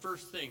start with the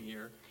first thing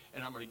here,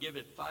 and I'm going to give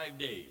it 5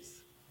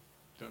 days.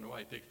 Don't know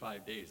why he picked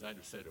 5 days. I'd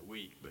have said a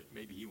week, but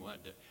maybe he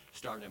wanted to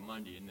start on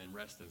Monday and then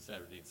rest on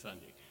Saturday and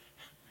Sunday.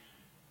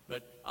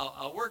 But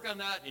I'll work on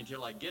that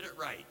until I get it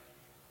right.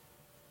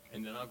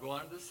 And then I'll go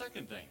on to the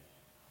second thing.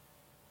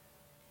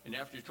 And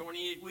after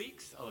 28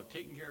 weeks, I'll have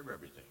taken care of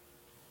everything.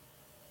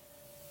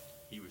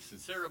 He was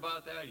sincere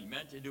about that. He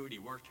meant to do it. He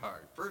worked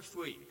hard. First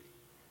week,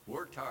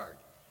 worked hard.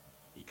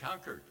 He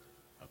conquered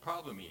a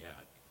problem he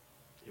had.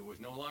 It was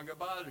no longer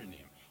bothering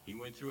him. He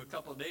went through a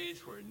couple of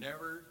days where it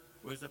never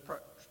was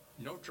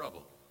no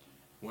trouble.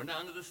 Went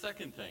on to the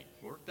second thing.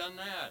 Worked on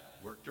that.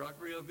 Worked out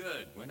real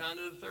good. Went on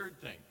to the third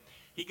thing.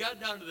 He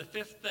got down to the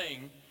fifth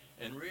thing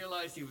and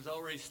realized he was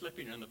already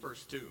slipping on the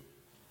first two.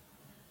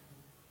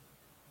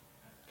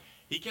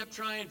 He kept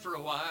trying for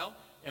a while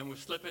and was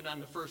slipping on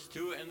the first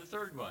two and the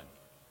third one.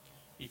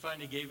 He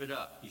finally gave it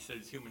up. He said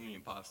it's humanly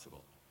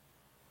impossible.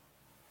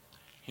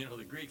 You know,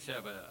 the Greeks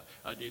have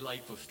a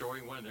delightful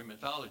story, one of their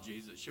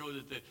mythologies, that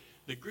shows that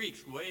the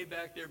Greeks, way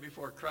back there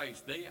before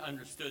Christ, they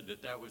understood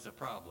that that was a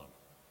problem.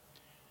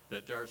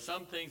 That there are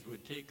some things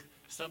would take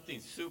something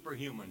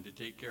superhuman to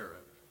take care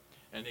of.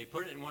 And they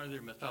put it in one of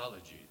their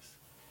mythologies.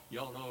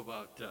 You all know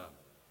about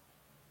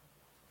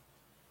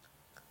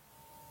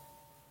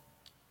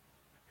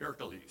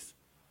Hercules.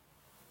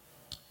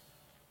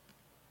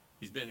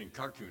 He's been in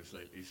cartoons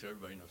lately, so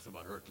everybody knows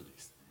about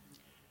Hercules.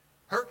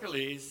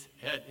 Hercules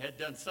had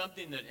done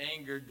something that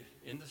angered,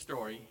 in the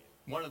story,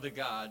 one of the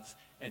gods,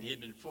 and he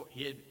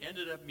had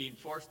ended up being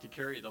forced to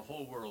carry the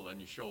whole world on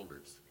his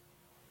shoulders.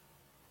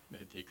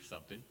 That'd take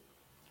something.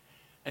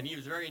 And he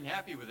was very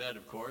unhappy with that,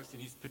 of course,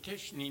 and he's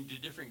petitioning to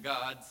different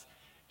gods,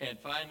 and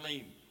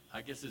finally,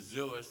 I guess it's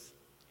Zeus,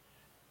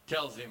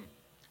 tells him,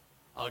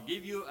 I'll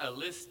give you a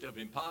list of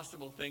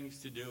impossible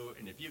things to do,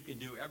 and if you can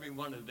do every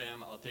one of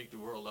them, I'll take the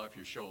world off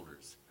your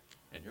shoulders.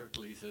 And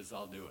Hercules says,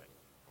 I'll do it.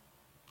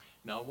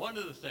 Now, one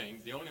of the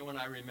things, the only one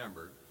I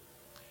remember,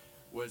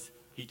 was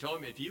he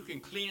told me, if you can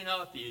clean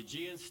out the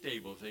Aegean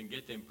stables and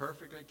get them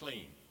perfectly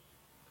clean,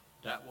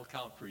 that will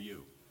count for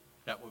you.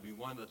 That will be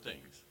one of the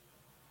things.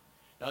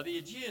 Now, the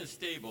Aegean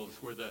stables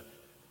were the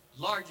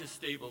largest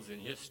stables in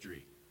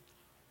history.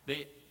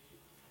 The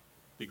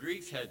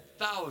Greeks had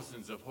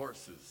thousands of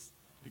horses,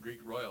 the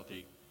Greek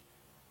royalty,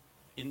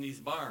 in these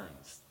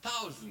barns,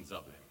 thousands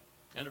of them.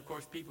 And of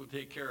course, people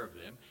take care of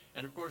them.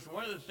 And of course,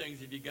 one of the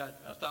things, if you got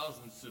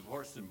thousands of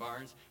horses in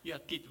barns, you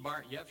have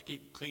to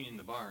keep cleaning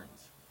the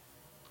barns.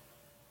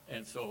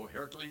 And so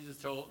Hercules is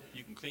told,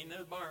 you can clean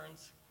those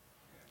barns.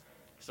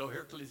 So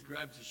Hercules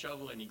grabs a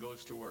shovel and he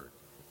goes to work.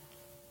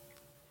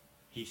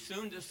 He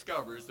soon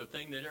discovers the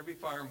thing that every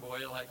farm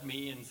boy like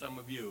me and some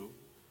of you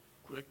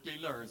quickly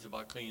learns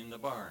about cleaning the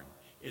barn.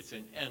 It's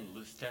an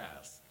endless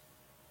task.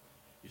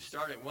 You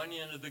start at one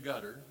end of the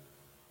gutter.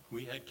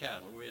 We had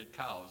cattle, we had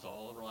cows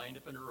all lined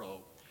up in a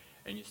row,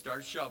 and you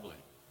start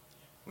shoveling.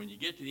 When you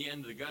get to the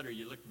end of the gutter,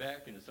 you look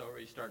back and it's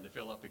already starting to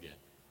fill up again.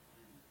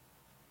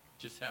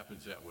 Just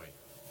happens that way.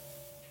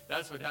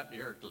 That's what happened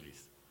to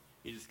Hercules.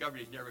 He discovered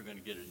he's never going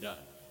to get it done.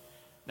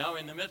 Now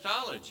in the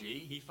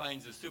mythology, he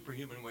finds a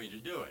superhuman way to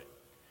do it.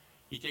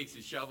 He takes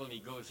his shovel and he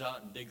goes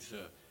out and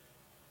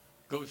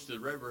goes to the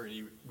river, and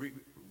he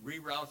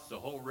reroutes the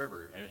whole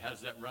river, and it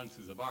has that run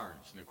through the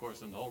barns. And of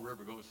course, when the whole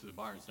river goes through the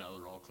barns, now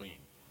they're all clean.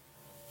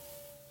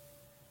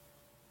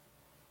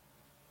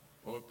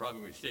 Well, it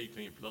probably would stay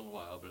clean for a little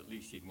while, but at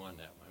least he'd won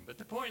that one. But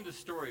the point of the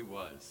story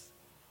was,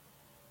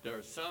 there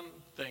are some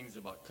things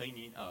about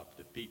cleaning up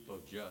that people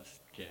just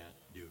can't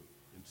do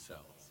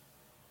themselves.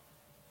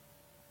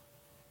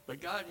 But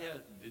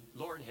the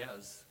Lord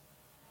has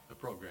a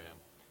program,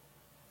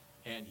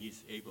 and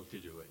he's able to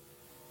do it.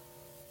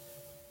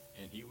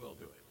 And he will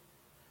do it.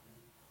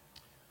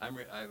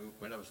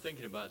 When I was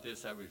thinking about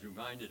this, I was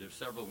reminded of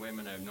several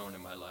women I've known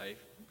in my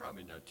life,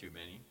 probably not too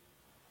many,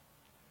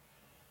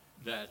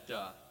 that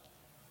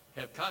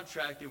have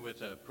contracted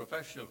with a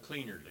professional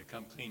cleaner to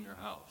come clean their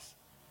house.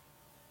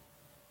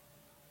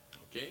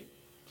 Okay,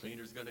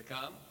 cleaner's going to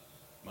come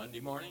Monday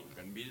morning,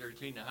 going to be there to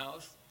clean the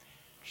house.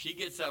 She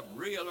gets up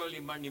real early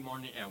Monday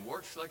morning and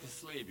works like a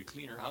slave to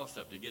clean her house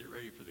up to get it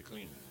ready for the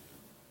cleaner.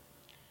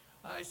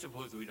 I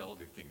suppose we'd all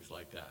do things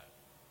like that.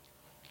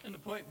 And the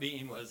point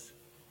being was,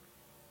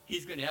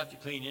 he's going to have to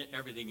clean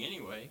everything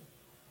anyway,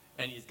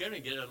 and he's going to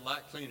get it a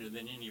lot cleaner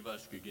than any of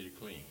us could get it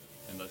clean,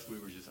 unless we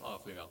were just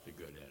awfully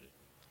good at it.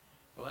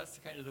 Well, that's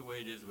kind of the way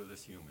it is with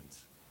us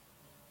humans.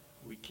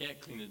 We can't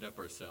clean it up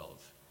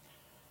ourselves.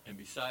 And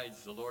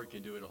besides, the Lord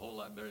can do it a whole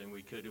lot better than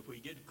we could. If we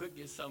could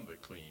get some of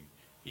it clean,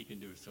 he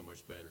can do it so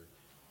much better,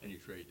 and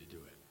he's ready to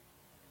do it.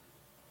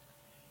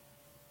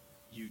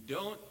 You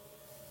don't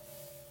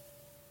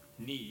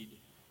need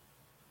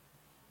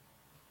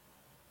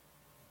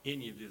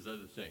any of these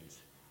other things.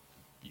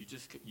 You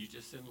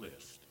just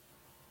enlist.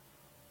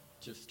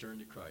 Just turn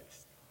to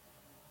Christ.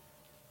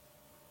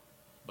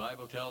 The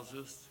Bible tells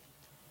us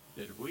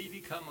that if we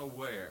become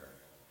aware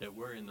that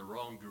we're in the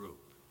wrong group,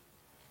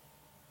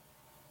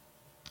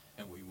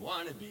 and we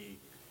want to be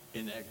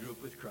in that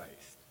group with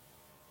Christ.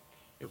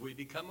 If we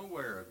become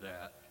aware of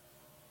that,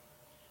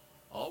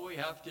 all we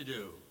have to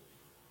do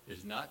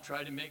is not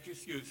try to make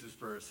excuses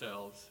for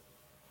ourselves,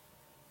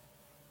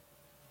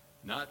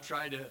 not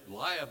try to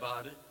lie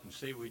about it and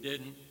say we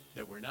didn't,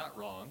 that we're not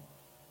wrong.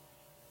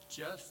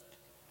 Just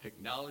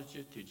acknowledge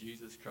it to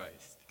Jesus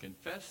Christ.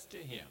 Confess to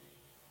him.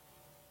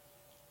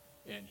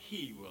 And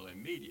he will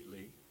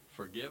immediately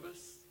forgive us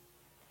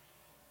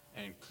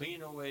and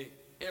clean away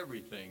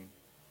everything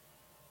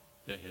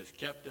that has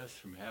kept us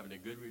from having a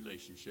good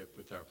relationship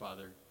with our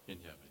Father in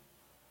heaven.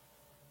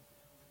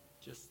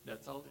 Just,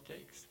 that's all it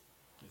takes.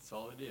 That's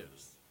all it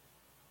is.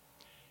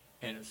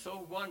 And it's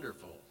so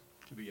wonderful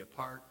to be a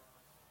part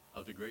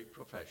of the great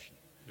procession.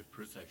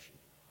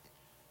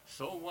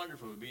 So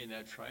wonderful to be in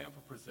that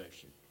triumphal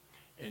procession,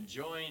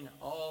 enjoying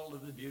all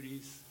of the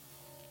beauties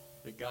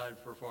that God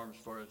performs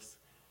for us,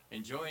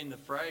 enjoying the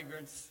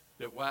fragrance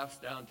that wafts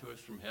down to us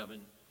from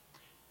heaven,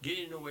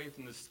 getting away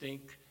from the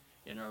stink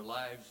in our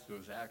lives,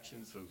 those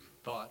actions, those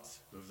thoughts,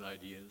 those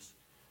ideas.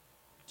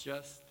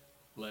 Just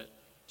let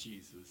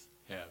Jesus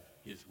have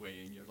his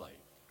way in your life.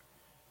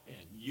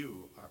 And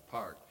you are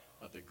part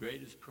of the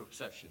greatest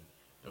procession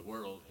the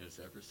world has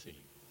ever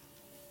seen.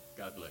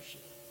 God bless you.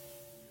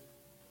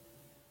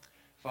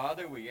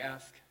 Father, we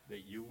ask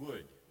that you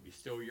would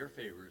bestow your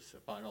favors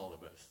upon all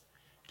of us.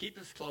 Keep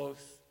us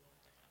close,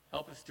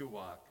 help us to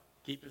walk,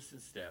 keep us in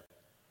step,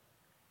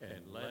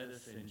 and let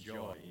us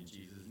enjoy in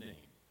Jesus'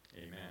 name.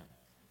 Amen.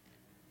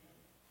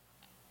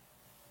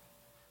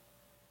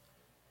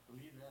 I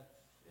believe that's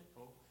it,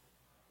 folks.